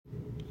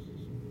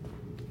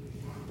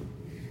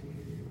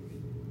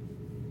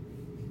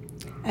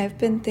I've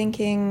been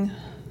thinking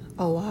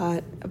a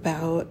lot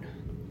about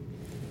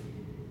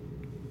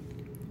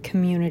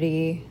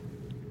community,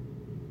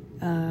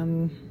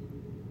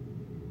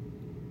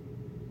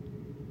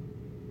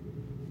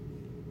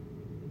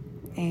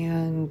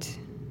 and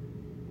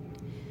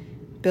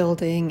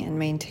building and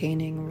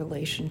maintaining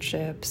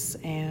relationships,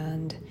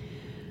 and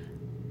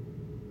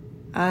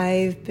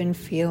I've been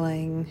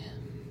feeling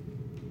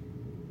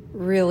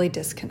really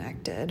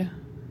disconnected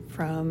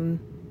from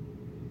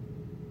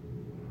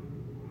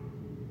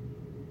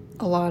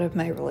a lot of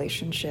my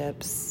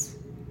relationships,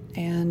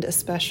 and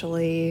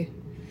especially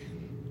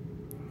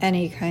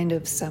any kind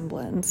of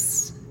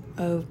semblance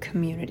of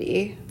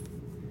community.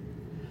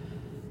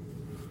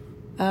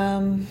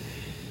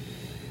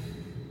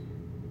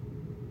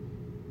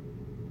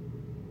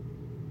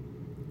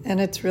 And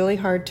it's really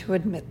hard to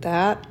admit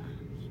that.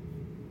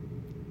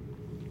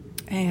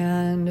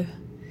 And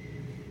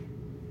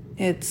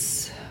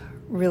it's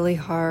really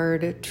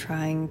hard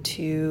trying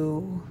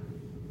to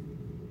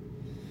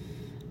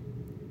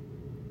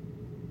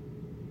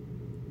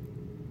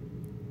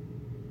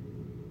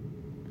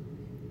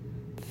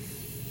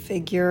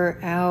figure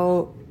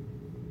out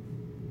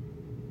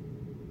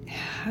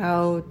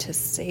how to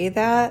say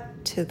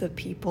that to the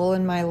people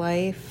in my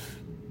life.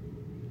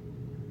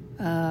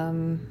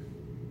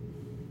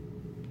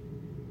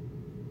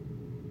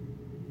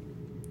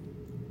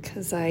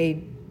 Because I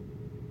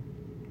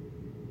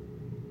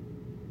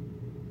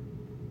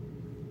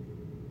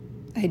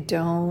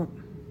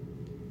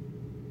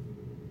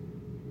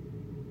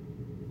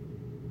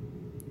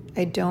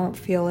don't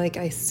feel like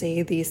I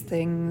say these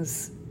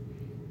things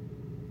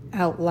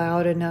out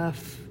loud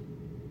enough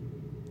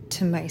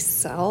to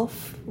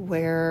myself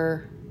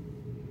where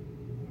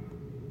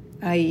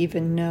I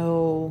even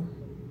know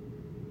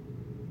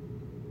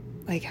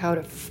like how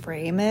to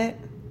frame it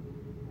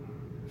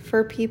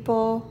for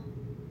people.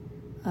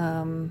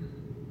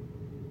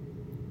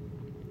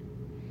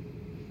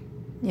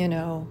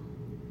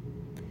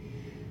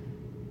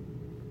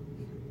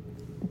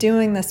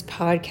 Doing this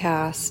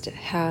podcast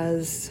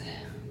has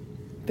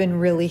been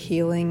really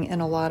healing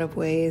in a lot of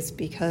ways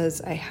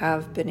because I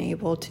have been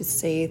able to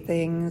say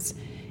things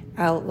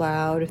out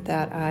loud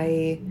that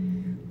I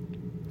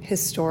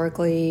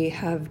historically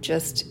have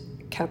just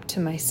kept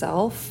to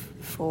myself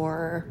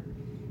for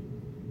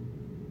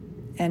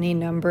any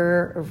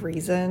number of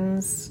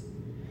reasons.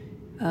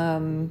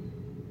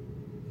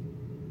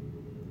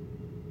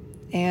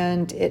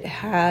 And it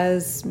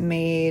has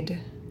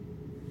made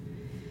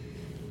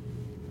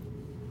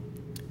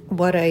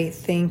what I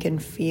think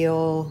and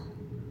feel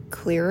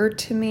clearer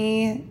to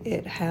me.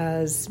 It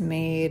has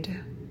made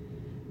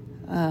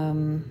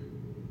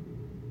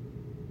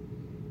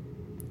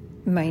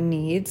my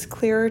needs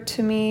clearer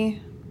to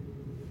me.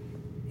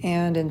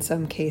 And in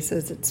some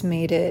cases, it's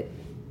made it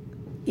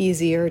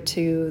easier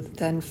to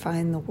then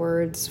find the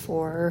words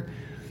for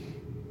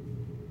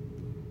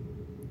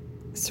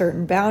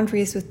certain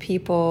boundaries with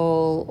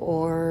people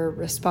or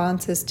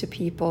responses to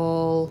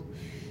people,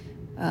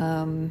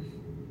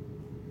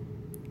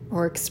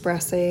 or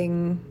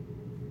expressing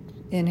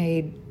in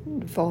a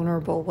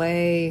vulnerable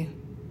way.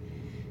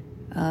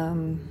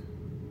 And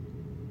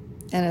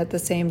at the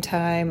same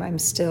time, I'm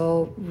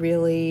still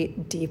really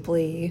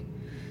deeply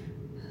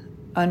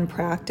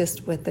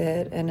unpracticed with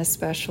it, and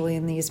especially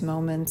in these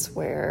moments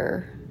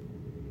where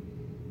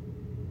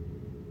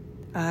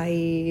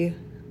I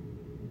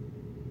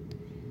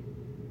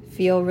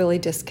feel really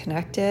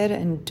disconnected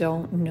and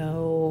don't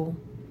know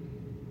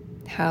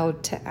how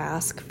to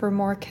ask for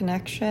more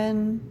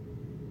connection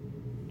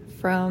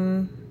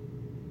from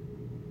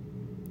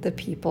the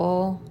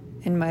people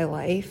in my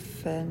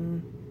life.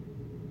 And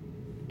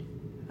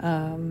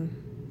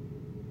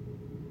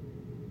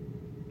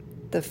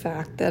the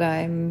fact that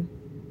I'm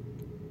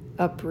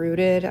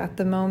uprooted at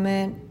the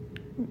moment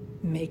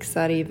makes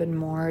that even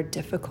more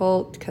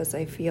difficult, because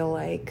I feel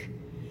like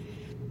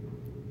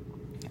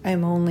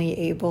I'm only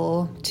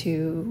able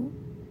to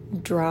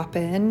drop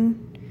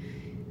in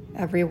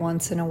every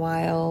once in a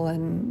while,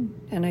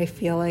 and I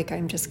feel like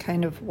I'm just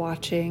kind of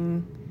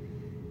watching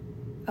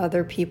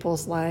other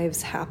people's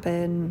lives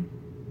happen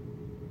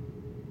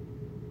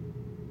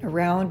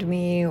around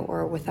me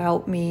or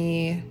without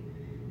me.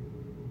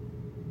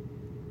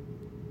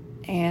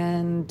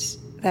 And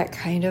that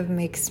kind of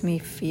makes me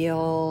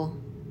feel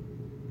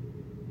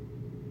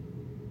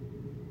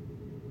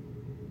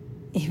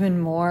even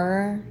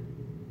more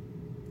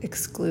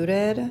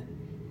excluded.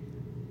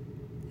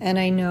 And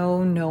I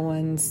know no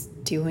one's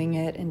doing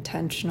it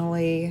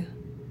intentionally.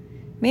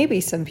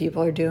 Maybe some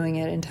people are doing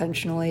it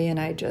intentionally, and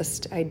I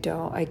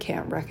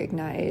can't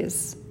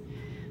recognize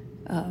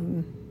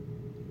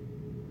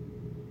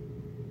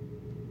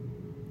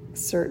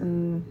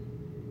certain,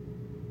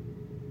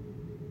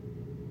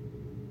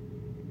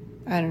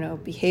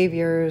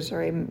 behaviors,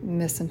 or I'm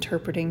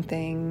misinterpreting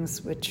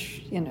things,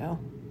 which,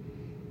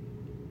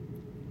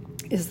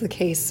 is the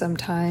case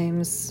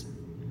sometimes,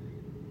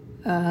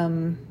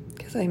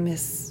 because I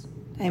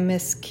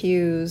miss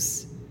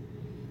cues.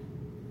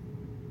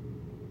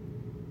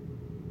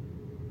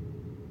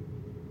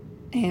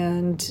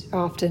 And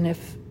often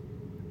if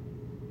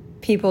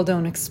people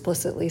don't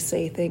explicitly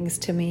say things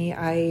to me,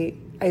 I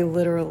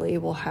literally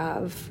will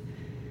have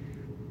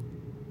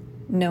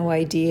no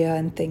idea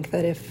and think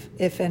that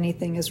if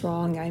anything is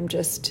wrong, I'm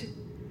just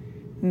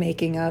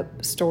making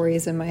up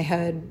stories in my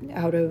head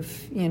out of,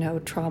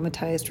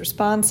 traumatized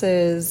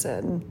responses.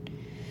 And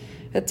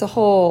it's a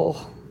whole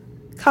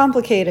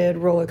complicated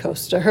roller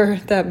coaster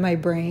that my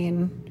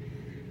brain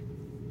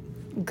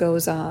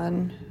goes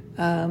on.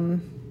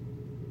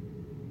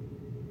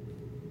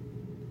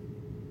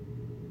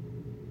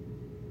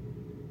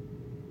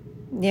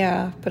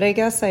 Yeah, but I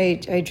guess I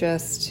don't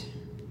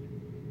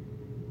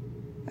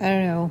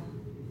know,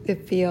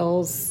 it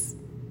feels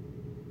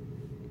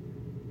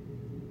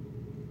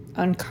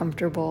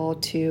uncomfortable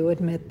to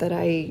admit that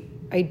I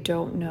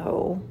don't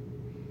know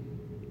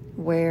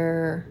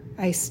where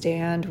I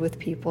stand with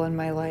people in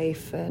my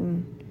life,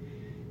 and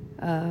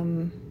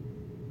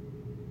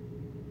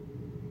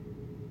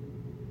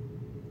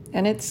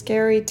it's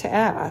scary to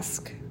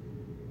ask.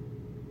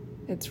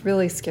 It's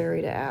really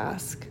scary to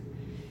ask.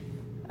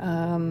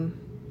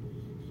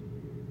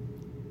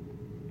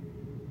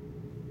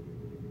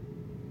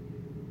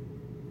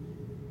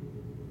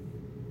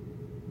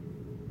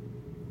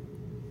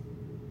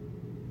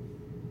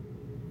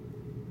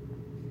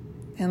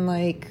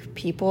 And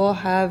people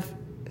have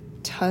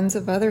tons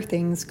of other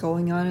things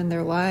going on in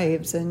their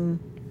lives, and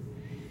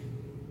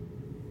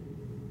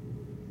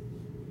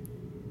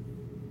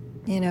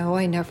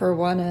I never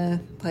want to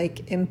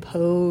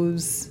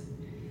impose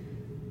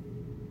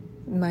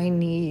my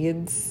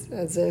needs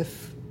as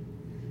if,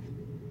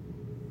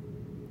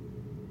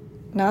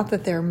 not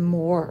that they're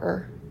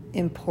more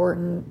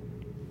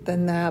important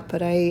than that,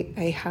 but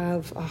I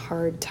have a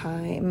hard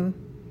time,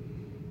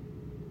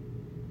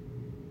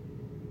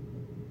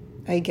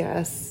 I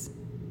guess,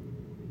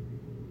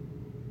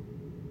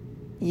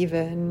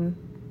 even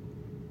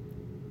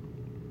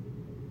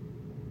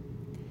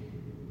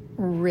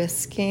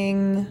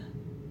risking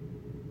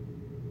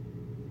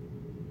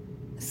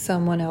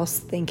someone else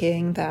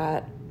thinking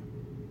that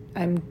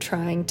I'm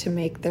trying to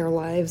make their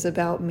lives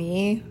about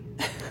me,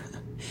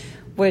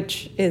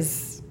 which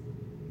is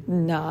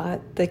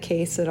not the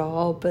case at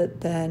all.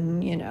 But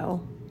then,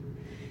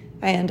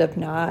 I end up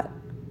not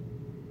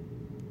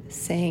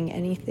saying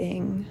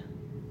anything.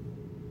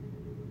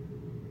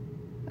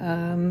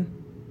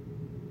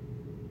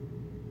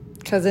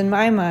 Because in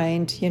my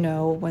mind,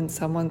 when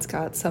someone's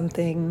got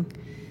something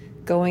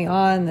going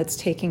on that's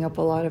taking up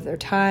a lot of their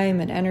time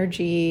and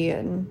energy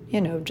and,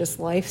 just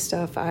life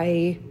stuff,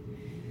 I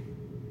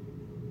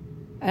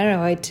don't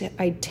know,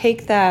 I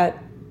take that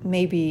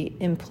maybe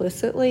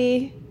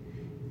implicitly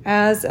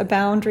as a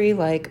boundary,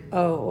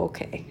 oh,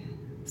 okay,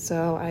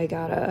 so I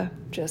gotta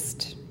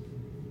just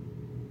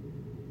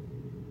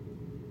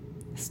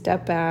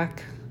step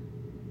back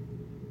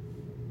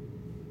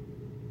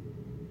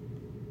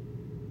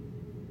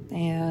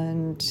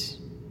and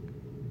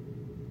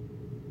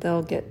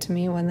they'll get to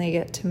me when they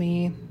get to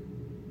me.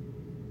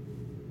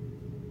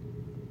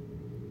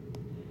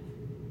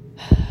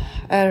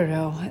 I don't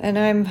know. And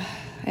I'm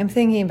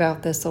thinking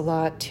about this a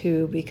lot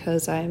too,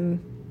 because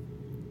I'm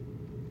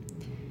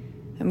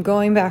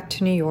going back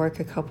to New York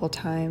a couple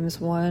times,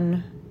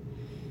 one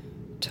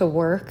to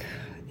work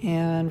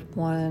and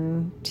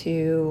one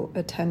to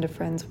attend a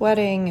friend's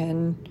wedding,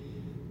 and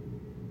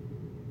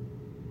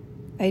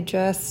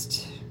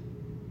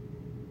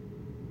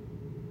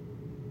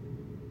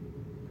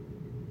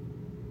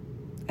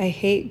I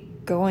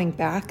hate going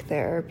back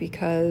there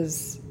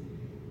because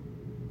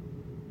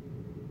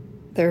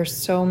there's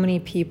so many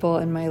people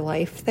in my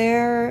life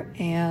there,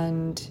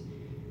 and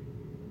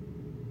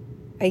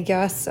I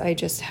guess I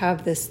just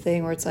have this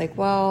thing where it's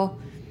well,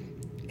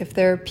 if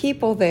there are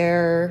people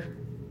there,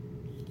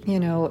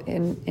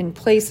 in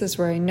places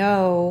where I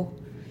know,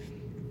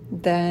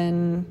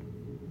 then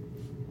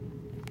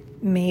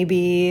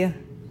maybe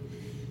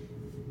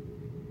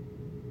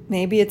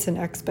it's an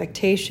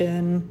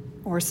expectation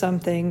or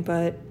something,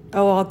 but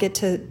I'll get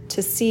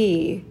to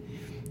see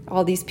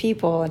all these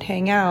people and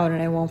hang out,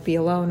 and I won't be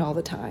alone all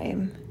the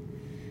time.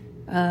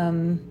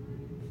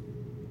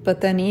 But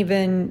then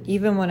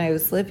even when I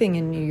was living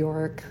in New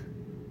York,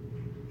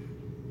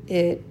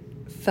 it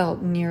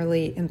felt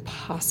nearly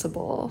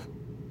impossible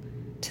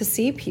to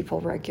see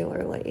people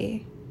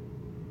regularly.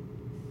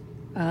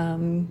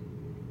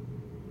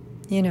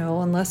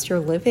 Unless you're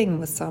living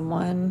with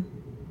someone,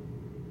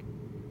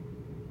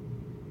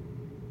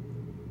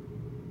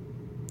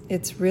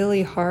 it's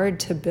really hard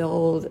to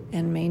build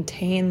and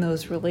maintain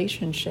those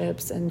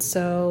relationships. And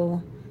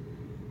so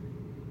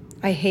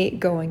I hate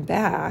going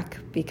back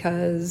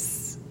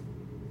because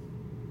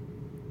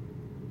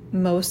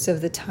most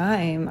of the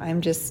time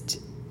I'm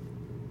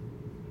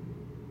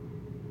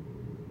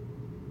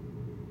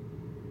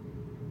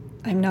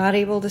not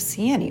able to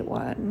see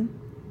anyone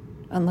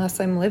unless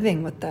I'm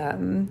living with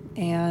them.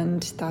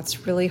 And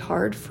that's really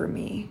hard for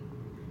me.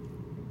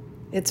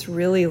 It's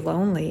really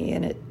lonely,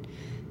 and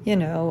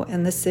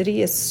and the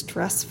city is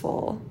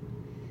stressful,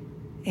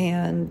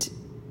 and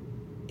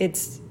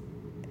it's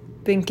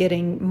been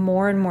getting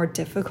more and more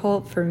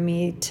difficult for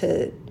me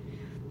to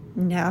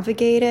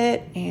navigate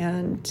it,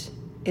 and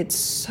it's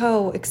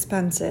so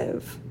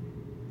expensive.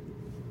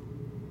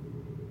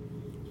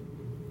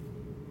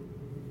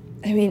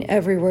 I mean,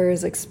 everywhere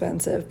is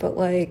expensive, but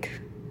like,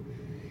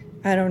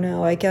 I don't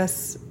know, I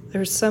guess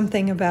there's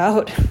something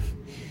about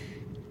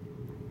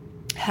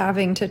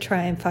having to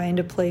try and find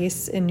a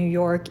place in New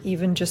York,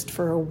 even just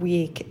for a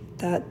week,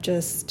 that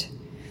just,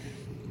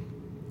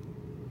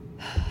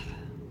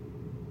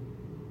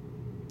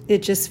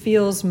 it just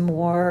feels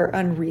more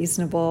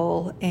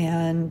unreasonable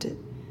and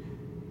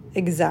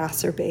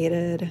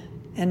exacerbated.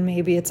 And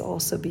maybe it's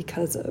also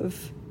because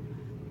of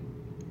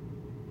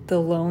the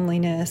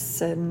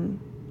loneliness and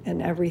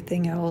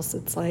everything else.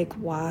 It's like,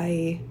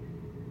 why?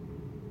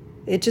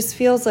 It just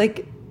feels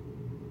like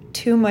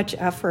too much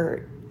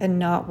effort and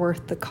not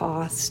worth the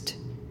cost.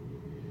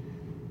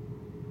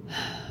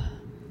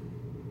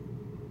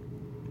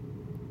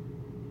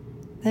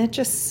 And it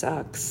just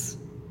sucks.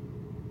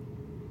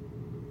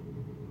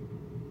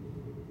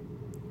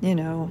 You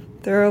know,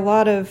 there are a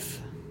lot of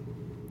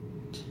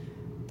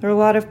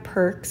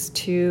perks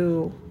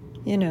to,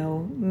 you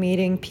know,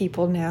 meeting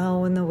people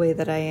now in the way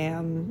that I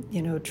am,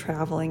 you know,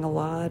 traveling a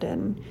lot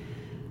and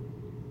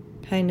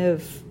kind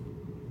of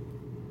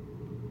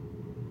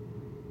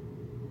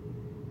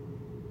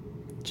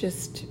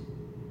just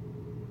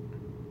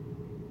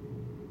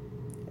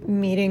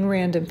meeting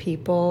random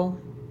people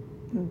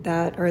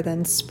that are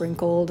then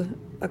sprinkled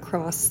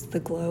across the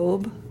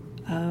globe.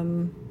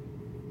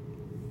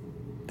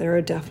 There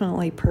are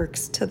definitely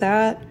perks to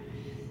that.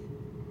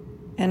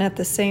 And at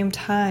the same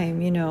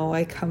time, you know,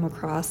 I come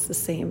across the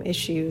same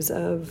issues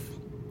of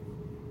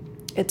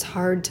it's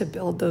hard to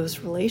build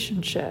those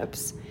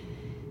relationships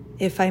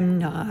if I'm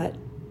not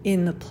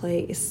in the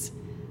place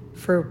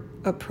for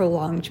a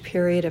prolonged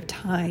period of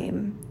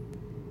time.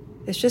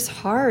 It's just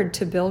hard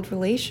to build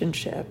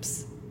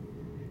relationships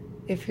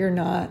if you're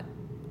not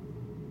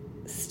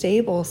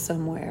stable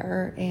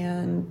somewhere.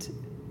 And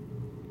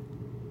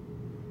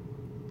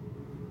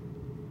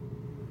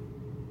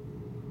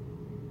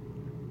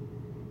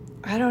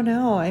I don't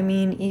know. I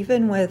mean,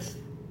 even with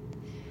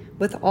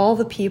all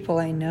the people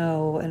I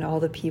know and all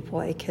the people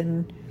I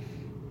can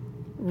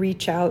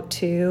reach out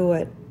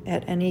to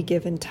at any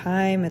given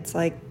time, it's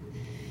like,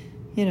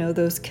 you know,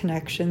 those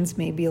connections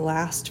maybe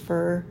last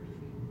for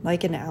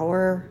like an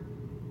hour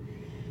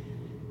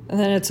and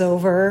then it's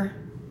over.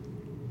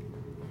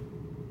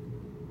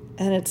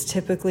 And it's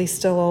typically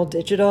still all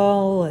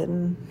digital,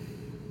 and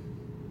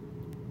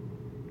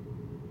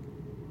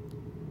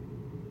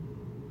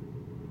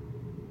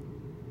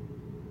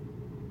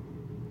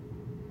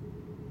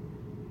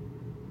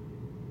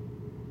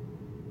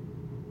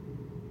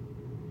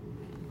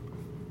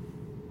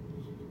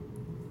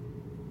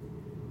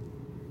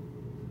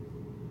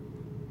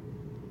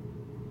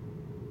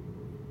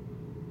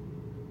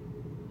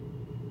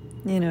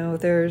you know,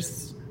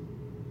 there's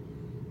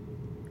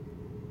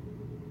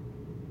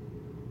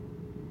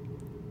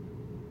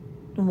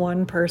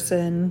one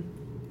person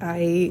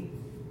I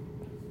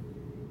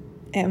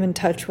am in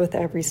touch with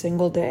every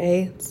single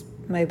day. It's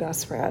my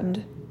best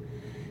friend.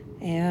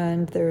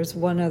 And there's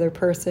one other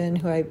person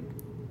who I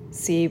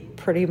see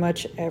pretty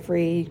much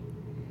every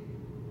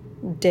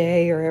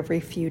day or every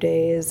few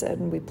days,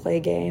 and we play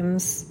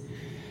games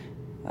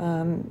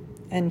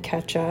and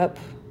catch up.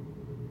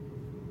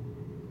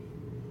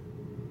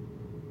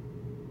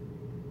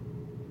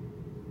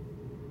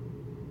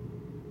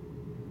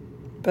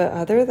 But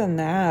other than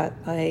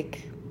that,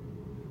 like,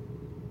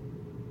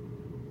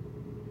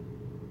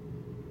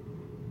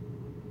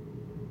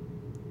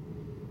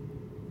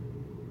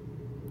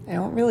 I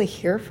don't really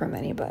hear from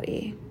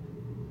anybody.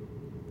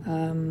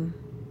 And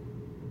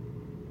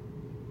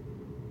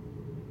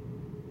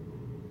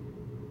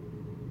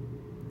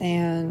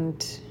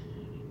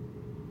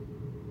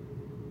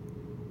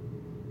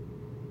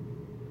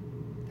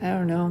I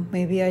don't know,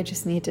 maybe I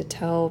just need to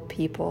tell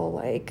people,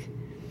 like,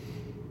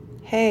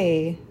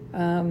 hey,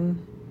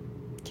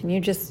 can you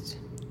just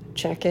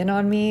check in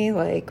on me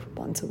like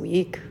once a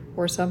week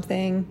or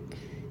something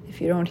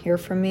if you don't hear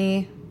from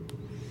me?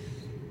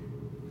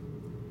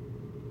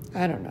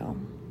 I don't know.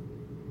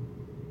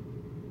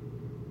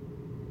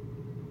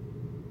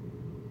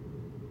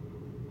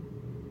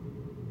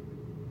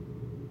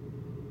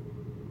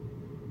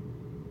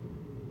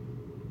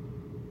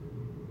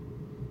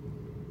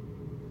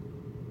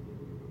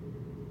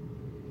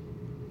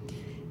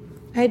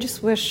 I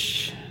just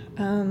wish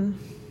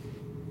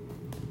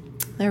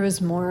there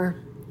was more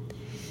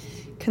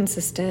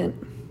consistent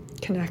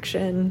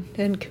connection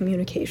and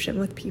communication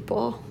with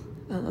people,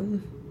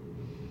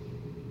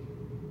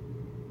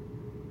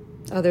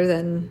 other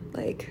than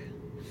like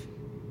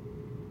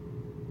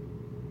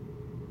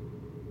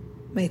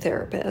my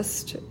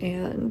therapist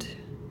and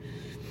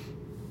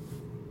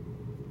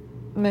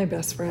my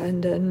best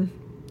friend and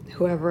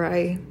whoever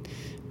I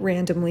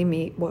randomly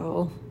meet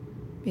while,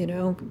 you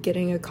know,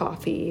 getting a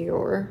coffee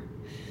or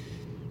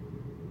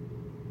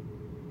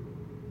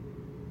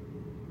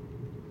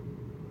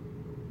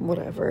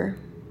whatever.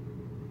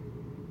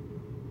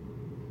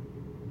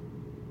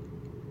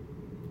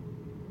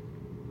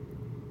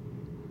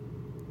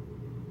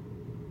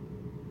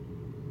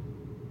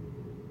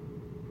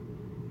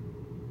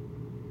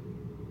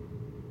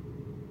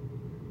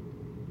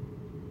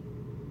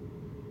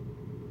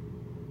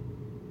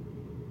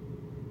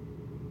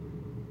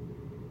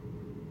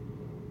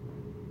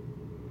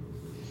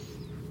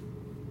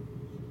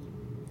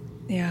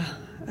 yeah,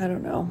 I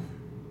don't know.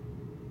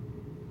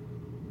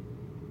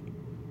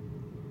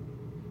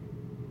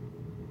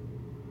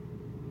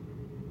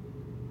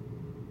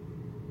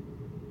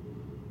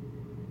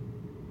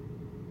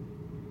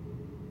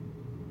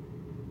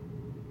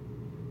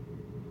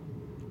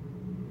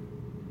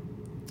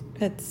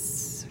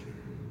 It's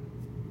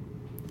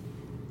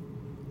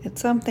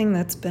something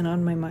that's been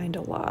on my mind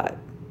a lot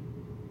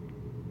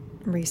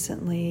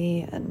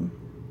recently and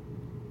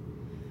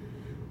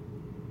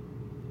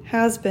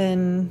has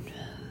been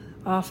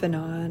off and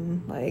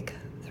on, like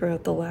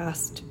throughout the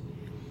last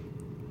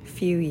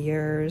few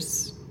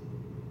years,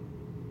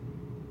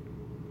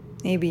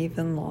 maybe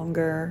even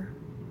longer.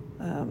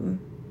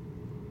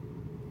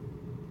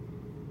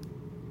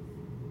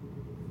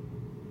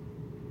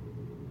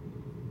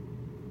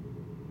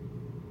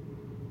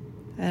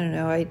 I don't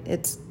know.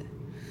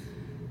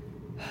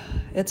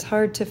 It's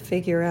hard to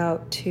figure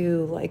out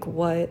too, like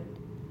what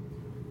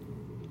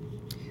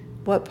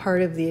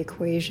part of the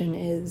equation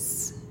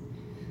is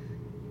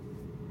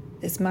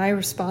my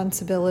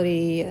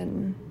responsibility,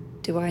 and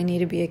do I need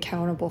to be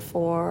accountable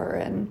for,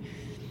 and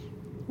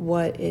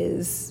what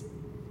is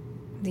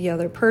the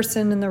other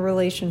person in the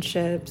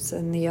relationships,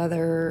 and the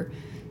other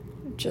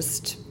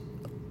just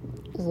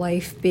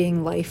life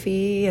being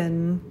lifey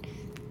and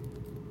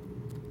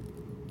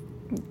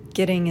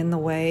getting in the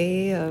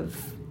way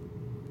of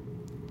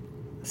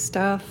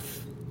stuff.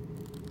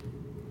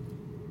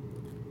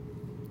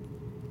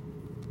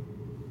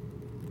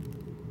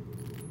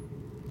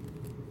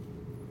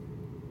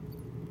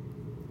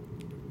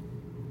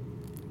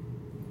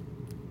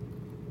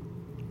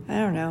 I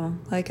don't know.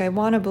 Like, I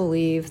want to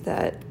believe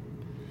that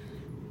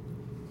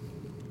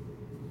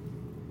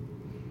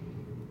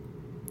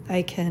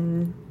I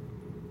can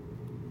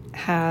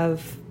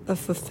have a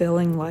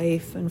fulfilling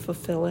life and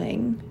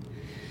fulfilling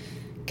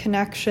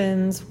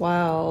connections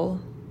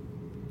while,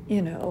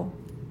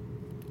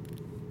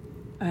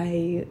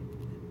 I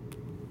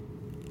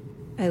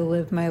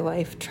live my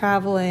life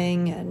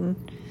traveling and,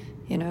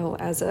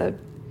 as a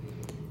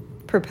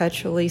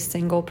perpetually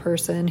single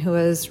person who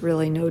has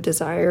really no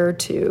desire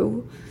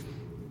to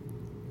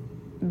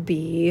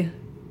be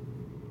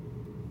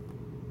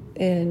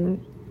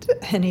in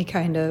any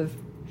kind of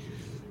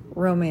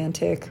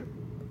romantic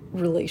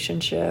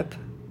relationship.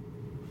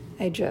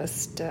 I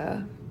just,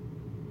 I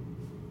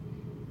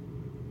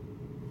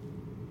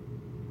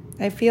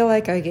feel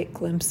like I get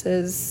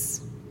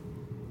glimpses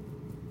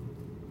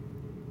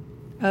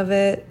of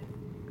it,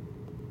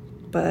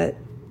 but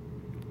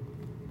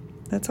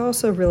that's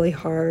also really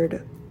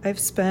hard. I've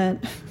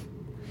spent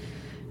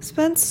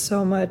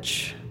so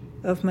much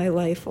of my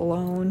life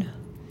alone,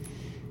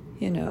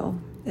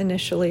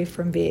 initially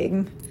from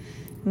being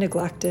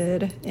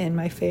neglected in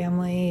my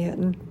family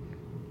and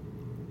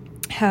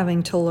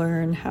having to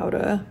learn how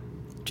to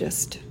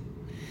just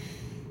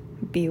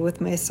be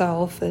with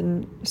myself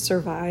and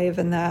survive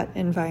in that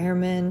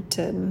environment.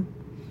 And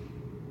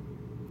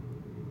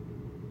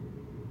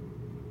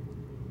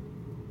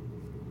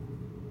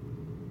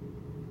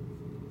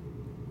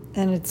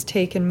it's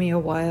taken me a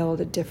while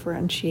to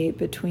differentiate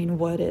between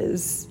what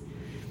is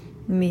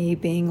me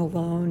being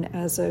alone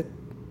as a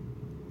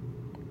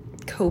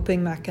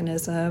coping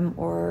mechanism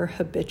or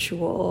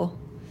habitual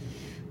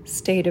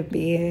state of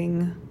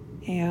being,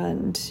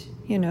 and,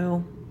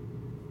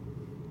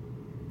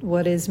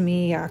 what is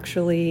me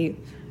actually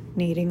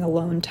needing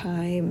alone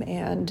time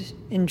and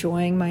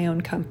enjoying my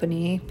own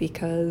company,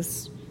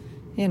 because,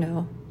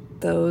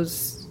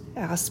 those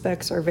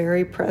aspects are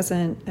very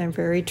present and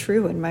very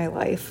true in my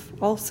life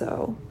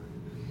also.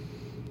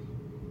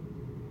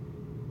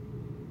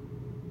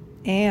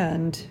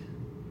 And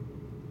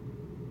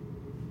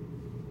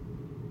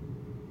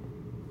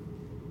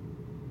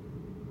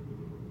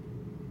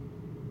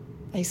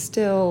I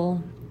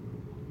still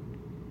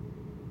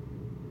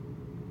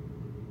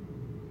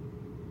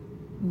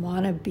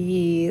want to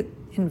be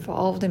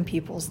involved in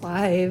people's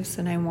lives,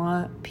 and I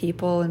want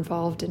people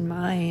involved in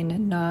mine,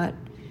 and not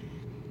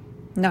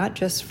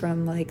just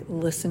from like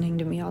listening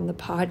to me on the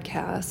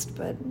podcast,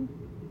 but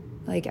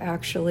like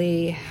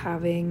actually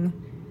having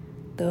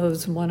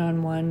those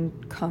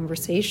one-on-one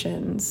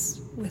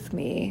conversations with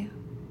me.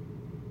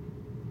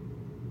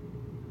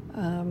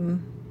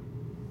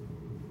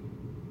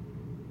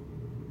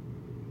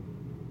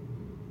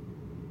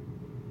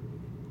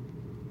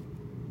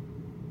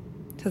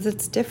 Because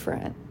it's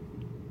different.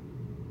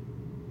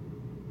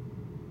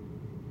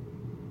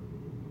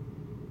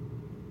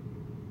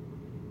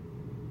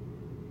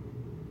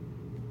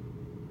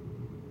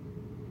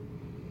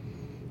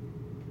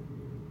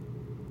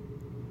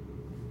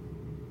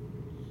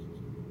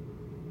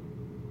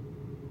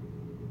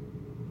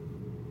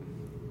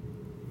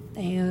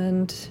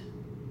 And,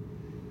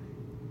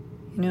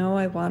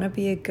 I want to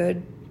be a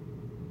good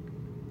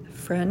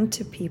friend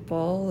to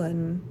people,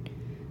 and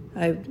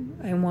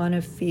I want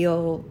to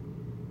feel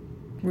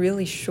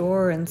really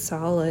sure and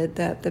solid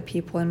that the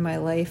people in my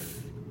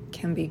life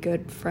can be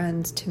good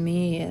friends to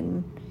me.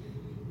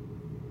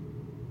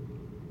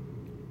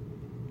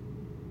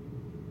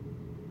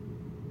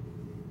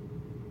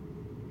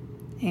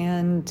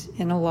 And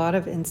in a lot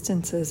of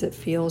instances, it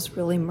feels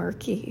really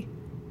murky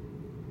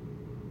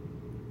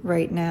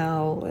right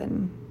now.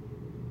 And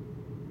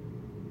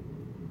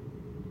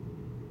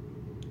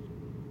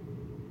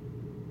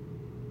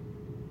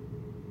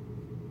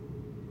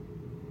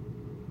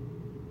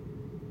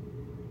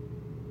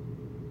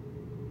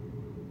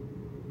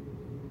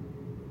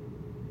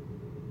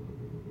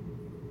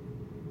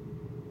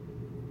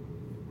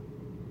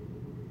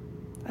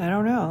I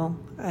don't know.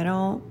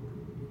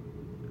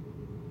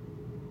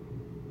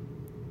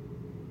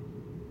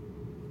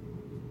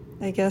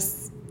 I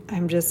guess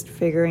I'm just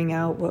figuring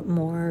out what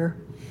more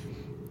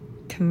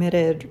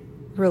committed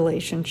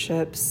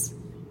relationships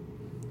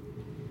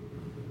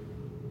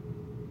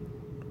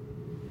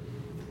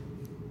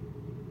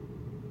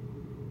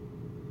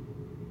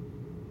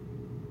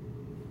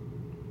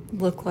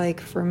look like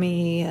for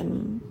me,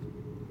 and,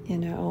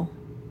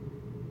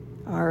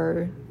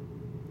 are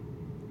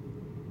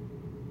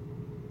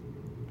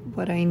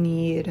what I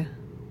need.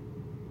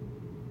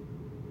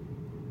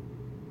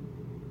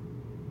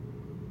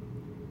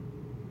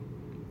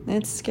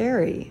 It's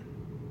scary.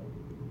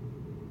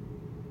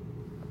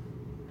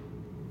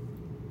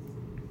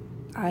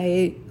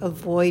 I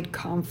avoid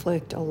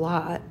conflict a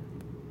lot.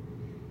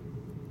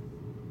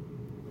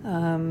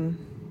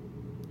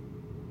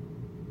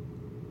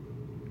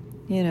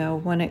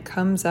 When it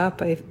comes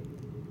up, I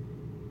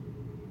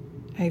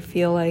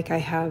feel like I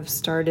have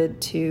started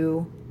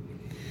to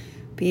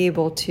be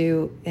able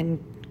to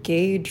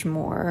engage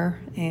more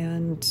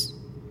and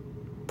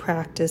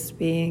practice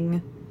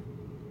being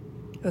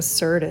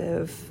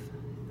assertive.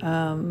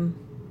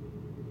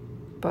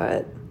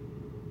 But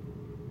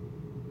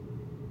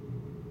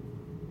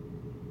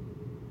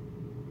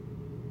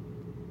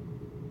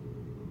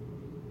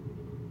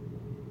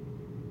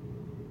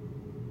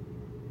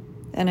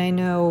and I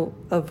know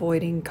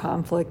avoiding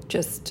conflict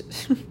just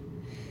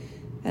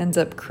ends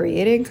up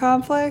creating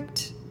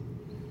conflict.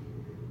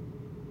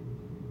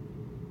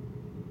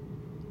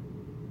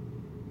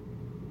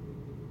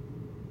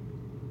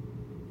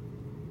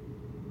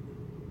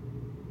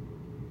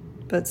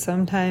 But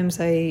sometimes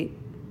I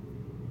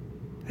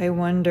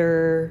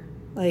wonder,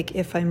 like,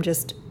 if I'm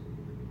just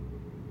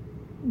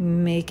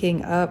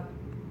making up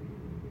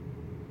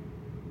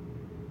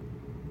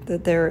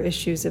that there are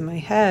issues in my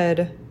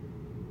head,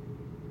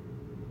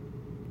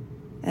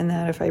 and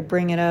that if I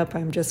bring it up,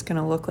 I'm just going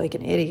to look like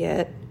an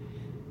idiot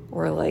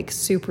or like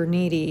super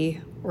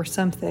needy or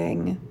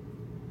something.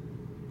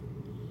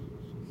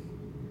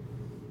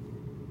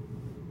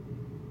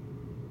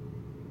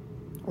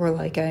 Or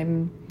like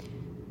I'm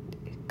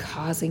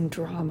causing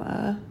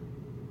drama.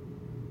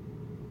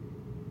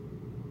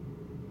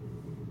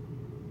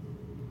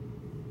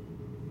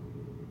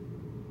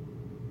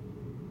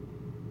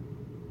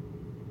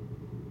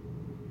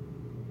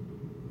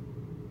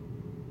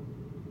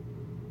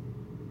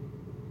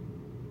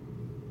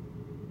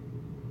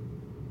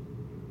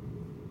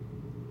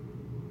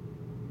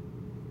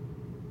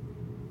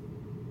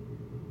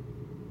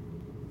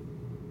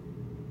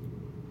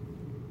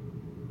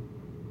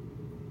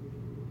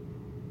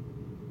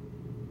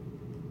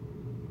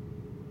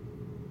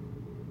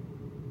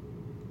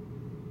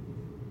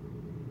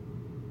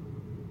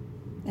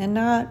 And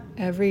not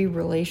every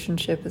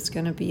relationship is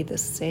going to be the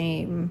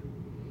same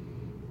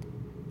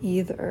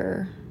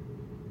either.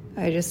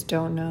 I just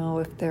don't know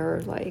if there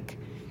are like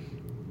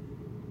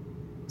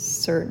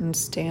certain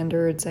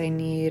standards I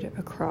need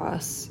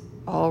across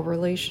all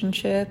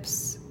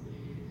relationships,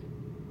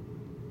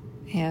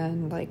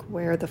 and like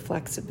where the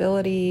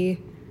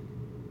flexibility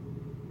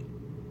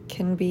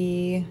can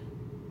be.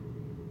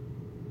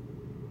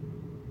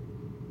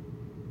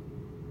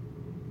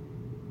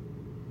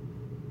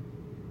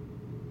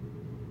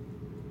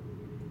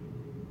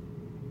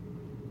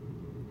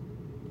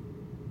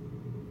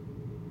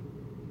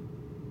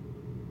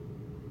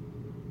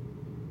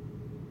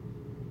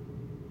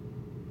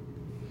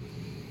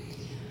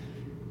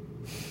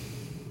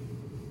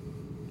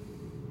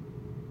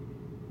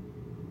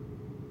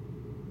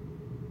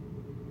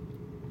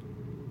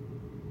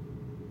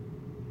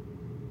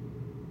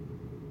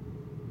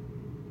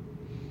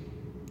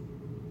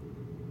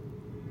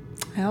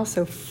 I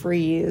also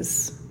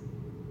freeze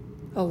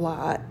a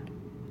lot.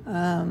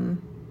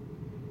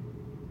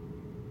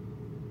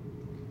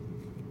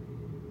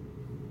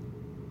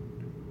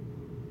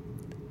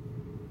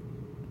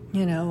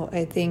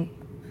 I think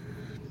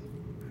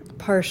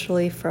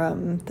partially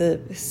from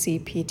the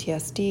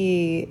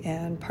CPTSD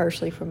and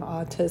partially from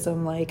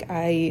autism, like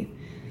I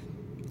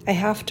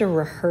have to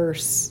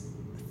rehearse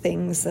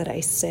things that I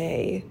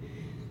say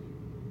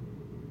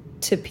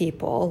to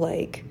people,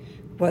 like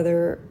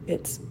whether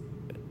it's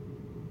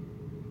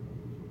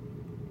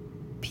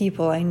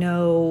people I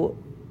know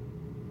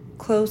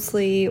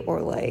closely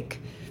or like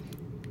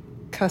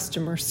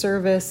customer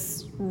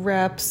service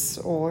reps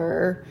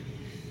or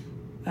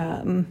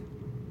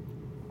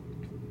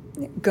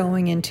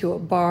going into a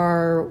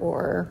bar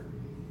or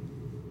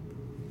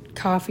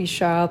coffee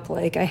shop.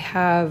 Like I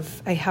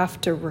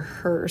have to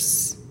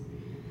rehearse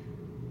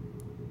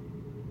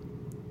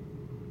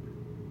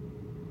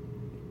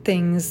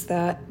things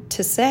that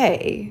to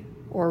say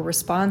or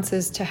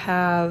responses to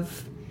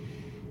have.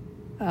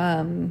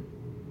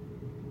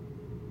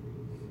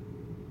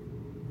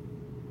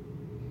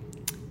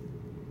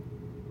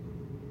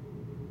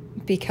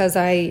 Because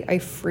I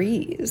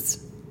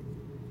freeze.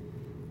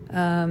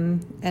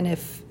 And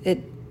if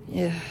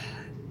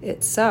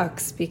it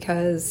sucks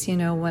because,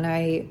 when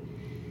I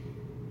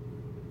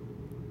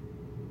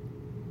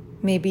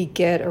maybe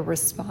get a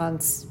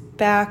response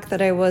back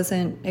that I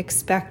wasn't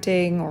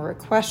expecting or a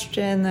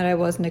question that I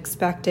wasn't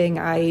expecting,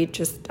 I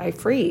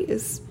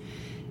freeze.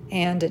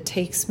 And it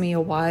takes me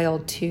a while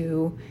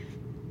to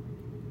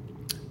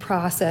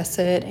process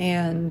it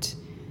and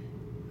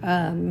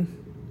come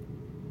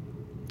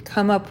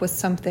up with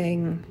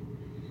something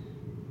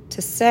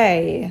to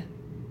say.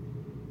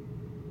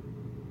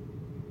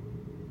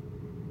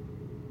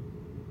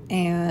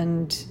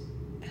 And,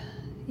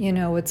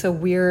 it's a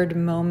weird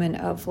moment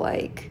of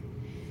like,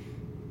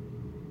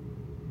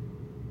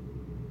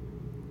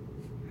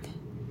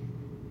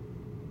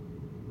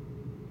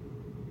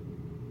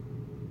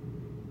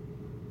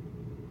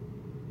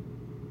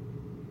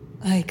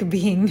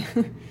 being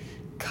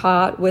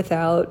caught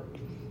without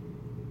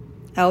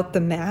the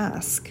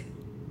mask.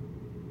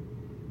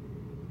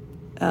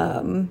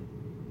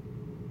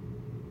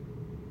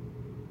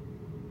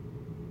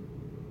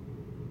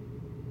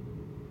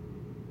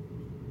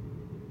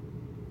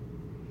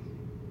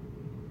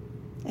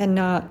 And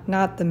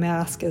not the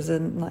mask as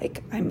in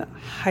like I'm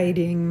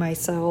hiding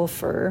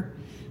myself or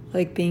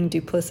like being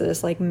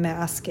duplicitous, like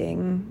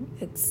masking.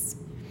 It's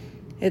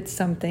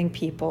something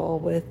people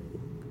with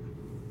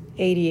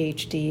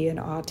ADHD and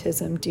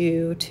autism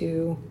do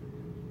to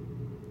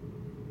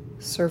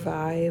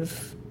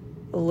survive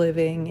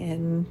living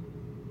in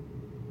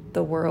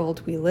the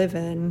world we live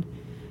in.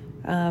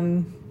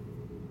 And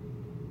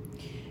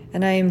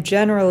I am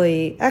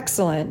generally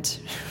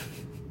excellent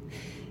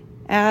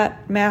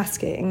at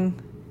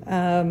masking,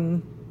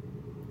 at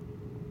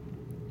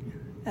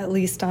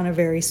least on a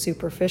very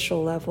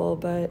superficial level.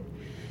 But,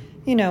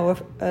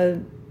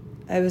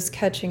 I was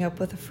catching up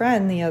with a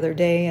friend the other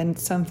day and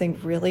something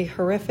really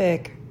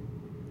horrific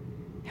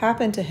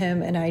happened to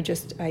him, and I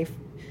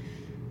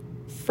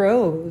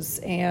froze,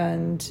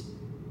 and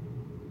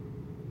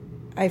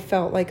I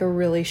felt like a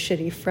really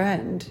shitty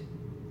friend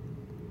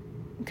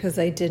because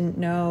I didn't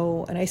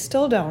know, and I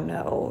still don't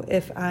know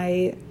if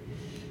I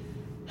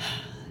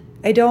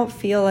don't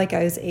feel like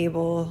I was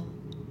able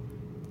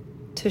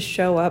to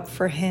show up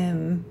for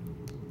him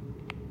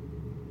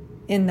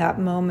in that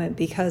moment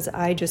because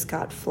I just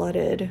got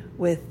flooded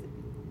with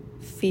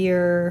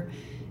fear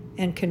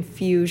and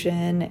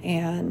confusion,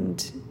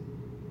 and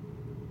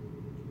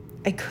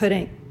I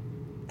couldn't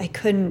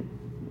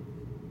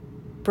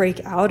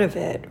break out of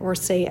it or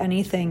say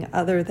anything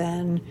other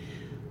than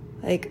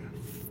like,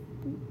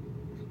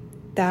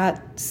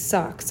 that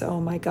sucks,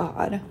 oh my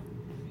God.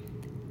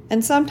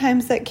 And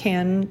sometimes that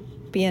can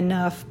be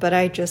enough, but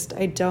it just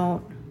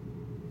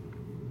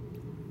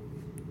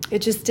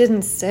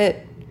didn't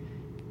sit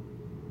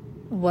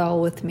well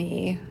with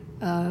me.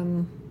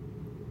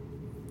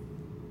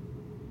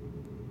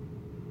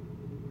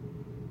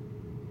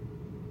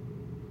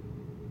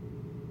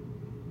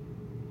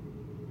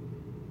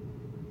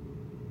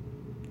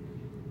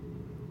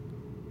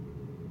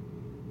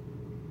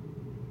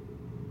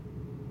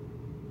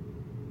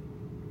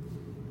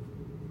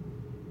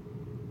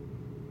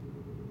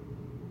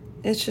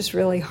 It's just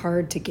really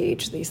hard to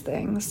gauge these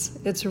things.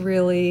 It's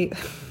really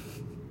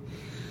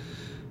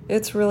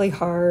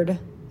hard,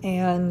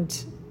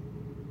 and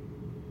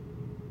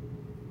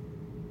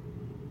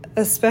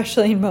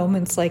especially in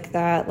moments like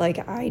that,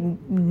 like I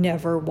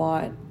never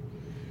want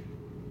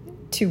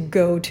to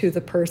go to the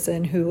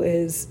person who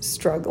is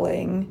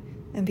struggling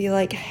and be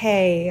like,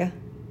 hey,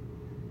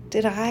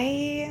 did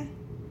I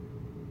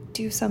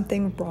do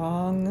something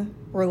wrong?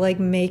 Or like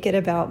make it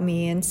about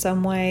me in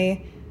some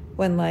way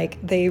when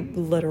like they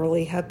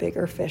literally have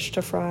bigger fish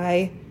to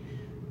fry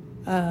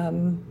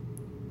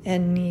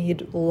and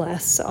need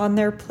less on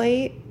their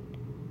plate.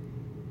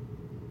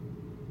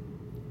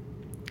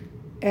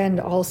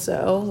 And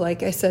also,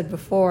 like I said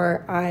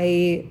before,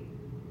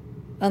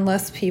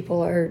 unless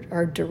people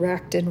are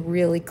direct and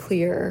really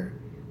clear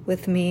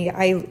with me,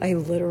 I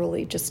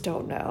literally just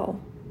don't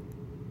know.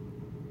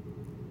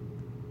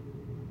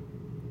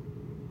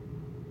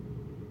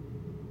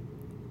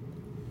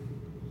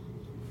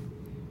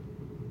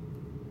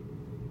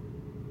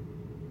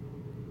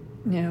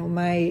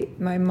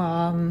 My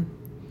mom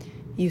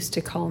used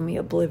to call me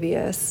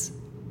oblivious,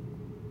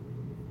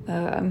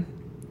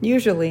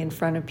 usually in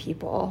front of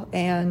people.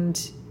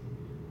 And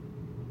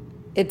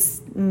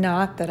it's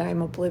not that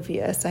I'm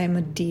oblivious. I'm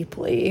a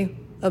deeply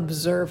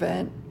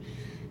observant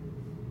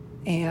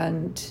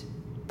and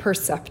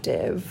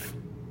perceptive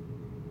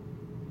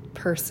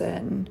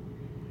person.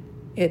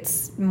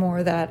 It's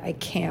more that I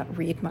can't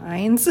read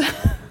minds.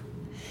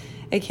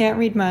 I can't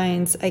read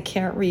minds. I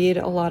can't read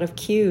a lot of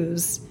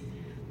cues.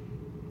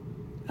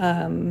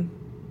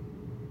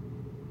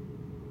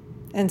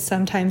 And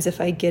sometimes if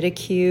I get a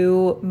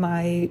cue,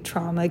 my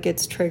trauma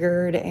gets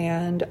triggered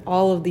and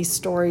all of these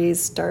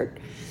stories start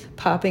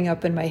popping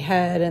up in my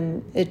head,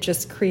 and it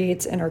just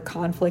creates inner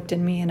conflict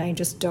in me, and I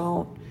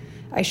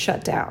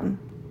shut down.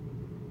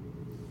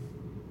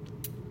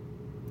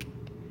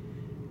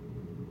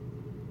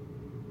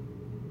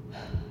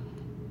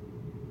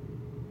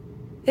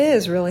 It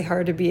is really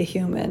hard to be a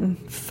human.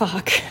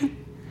 Fuck.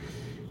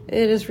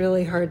 It is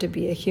really hard to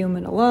be a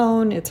human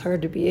alone. It's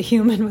hard to be a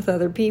human with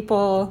other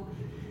people.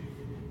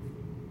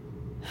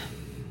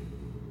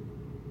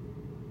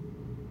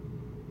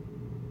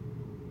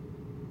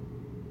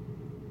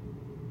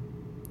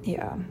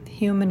 Yeah,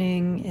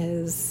 humaning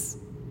is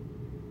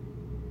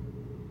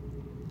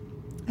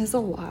a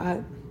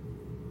lot.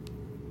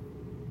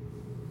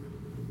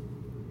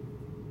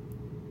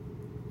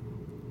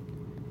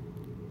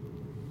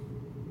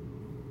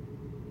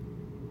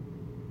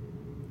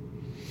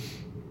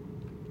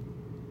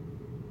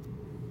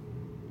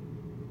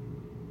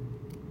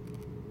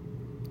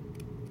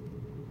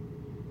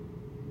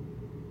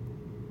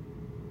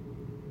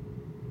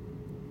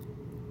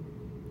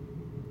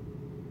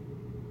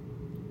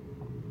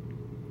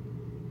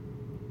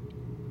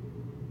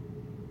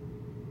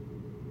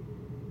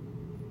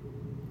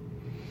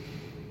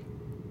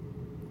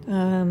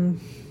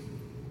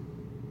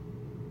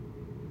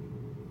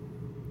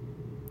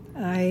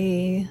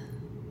 I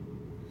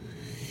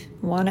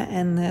want to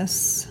end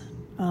this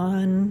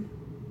on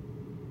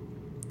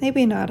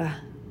maybe not a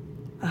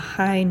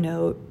high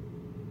note,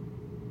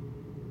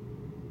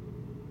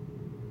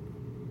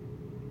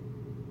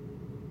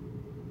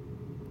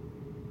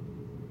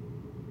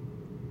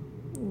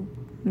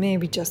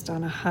 maybe just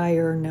on a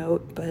higher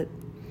note, but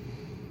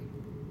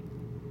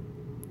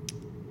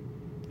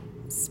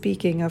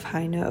speaking of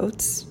high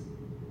notes,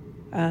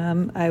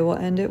 I will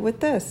end it with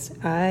this.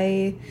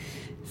 I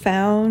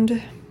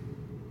found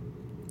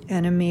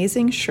an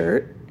amazing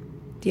shirt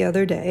the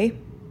other day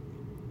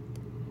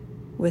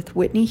with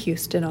Whitney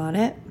Houston on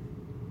it,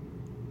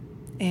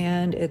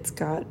 and it's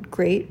got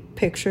great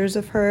pictures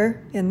of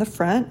her in the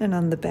front, and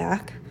on the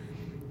back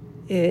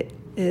it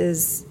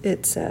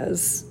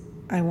says,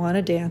 "I want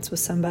to dance with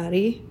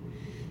somebody."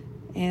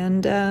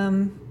 And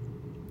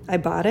I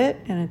bought it,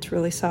 and it's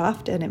really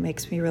soft, and it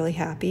makes me really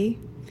happy.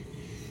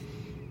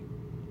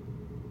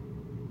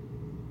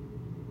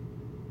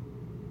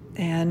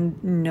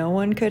 And no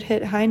one could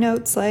hit high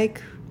notes like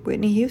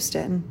Whitney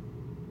Houston.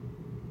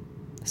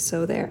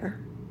 So there.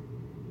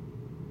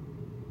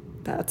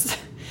 That's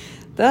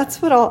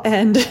what I'll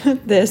end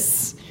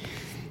this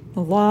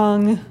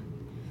long-winded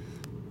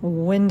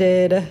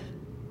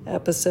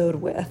episode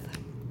with.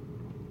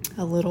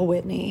 A little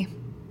Whitney.